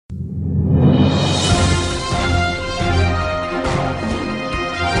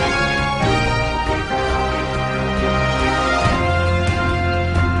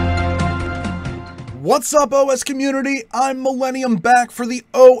What's up, OS community? I'm Millennium, back for the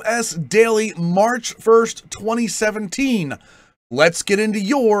OS Daily March 1st, 2017. Let's get into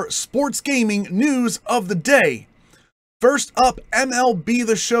your sports gaming news of the day. First up, MLB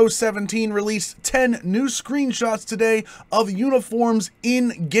The Show 17 released 10 new screenshots today of uniforms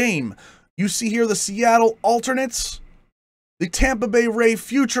in-game. You see here the Seattle alternates, the Tampa Bay Ray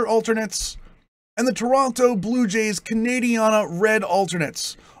future alternates, and the Toronto Blue Jays Canadiana red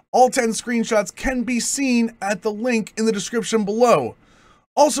alternates. All 10 screenshots can be seen at the link in the description below.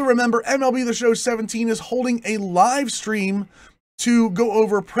 Also remember, MLB The Show 17 is holding a live stream to go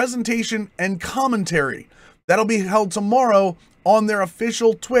over presentation and commentary. That'll be held tomorrow on their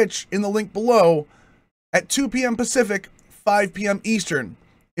official Twitch in the link below at 2 p.m. Pacific, 5 p.m. Eastern.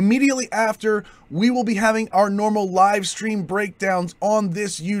 Immediately after, we will be having our normal live stream breakdowns on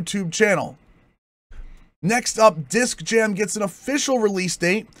this YouTube channel. Next up, Disc Jam gets an official release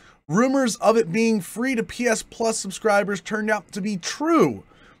date. Rumors of it being free to PS Plus subscribers turned out to be true.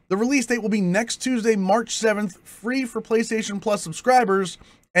 The release date will be next Tuesday, March 7th, free for PlayStation Plus subscribers,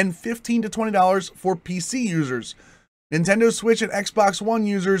 and $15 to $20 for PC users. Nintendo Switch and Xbox One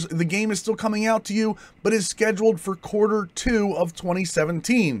users, the game is still coming out to you, but is scheduled for Q2 of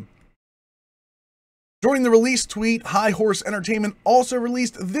 2017. During the release tweet, High Horse Entertainment also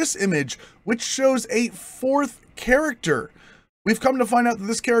released this image, which shows a fourth character. We've come to find out that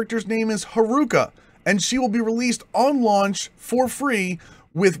this character's name is Haruka, and she will be released on launch for free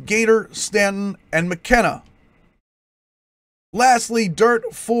with Gator, Stanton, and McKenna. Lastly,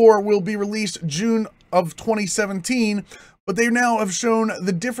 DiRT 4 will be released June of 2017, but they now have shown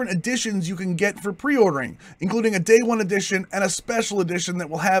the different editions you can get for pre-ordering, including a Day 1 edition and a special edition that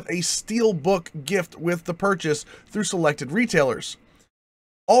will have a steelbook gift with the purchase through selected retailers.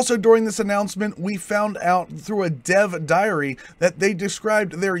 Also during this announcement, we found out through a dev diary that they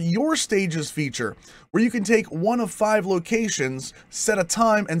described their Your Stages feature, where you can take one of 5 locations, set a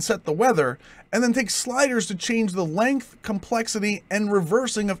time and set the weather, and then take sliders to change the length, complexity, and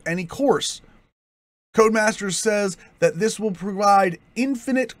reversing of any course. Codemasters says that this will provide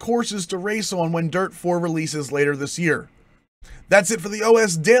infinite courses to race on when DiRT 4 releases later this year. That's it for the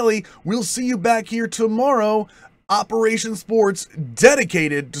OS Daily. We'll see you back here tomorrow. Operation Sports,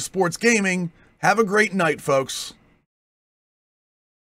 dedicated to sports gaming. Have a great night, folks.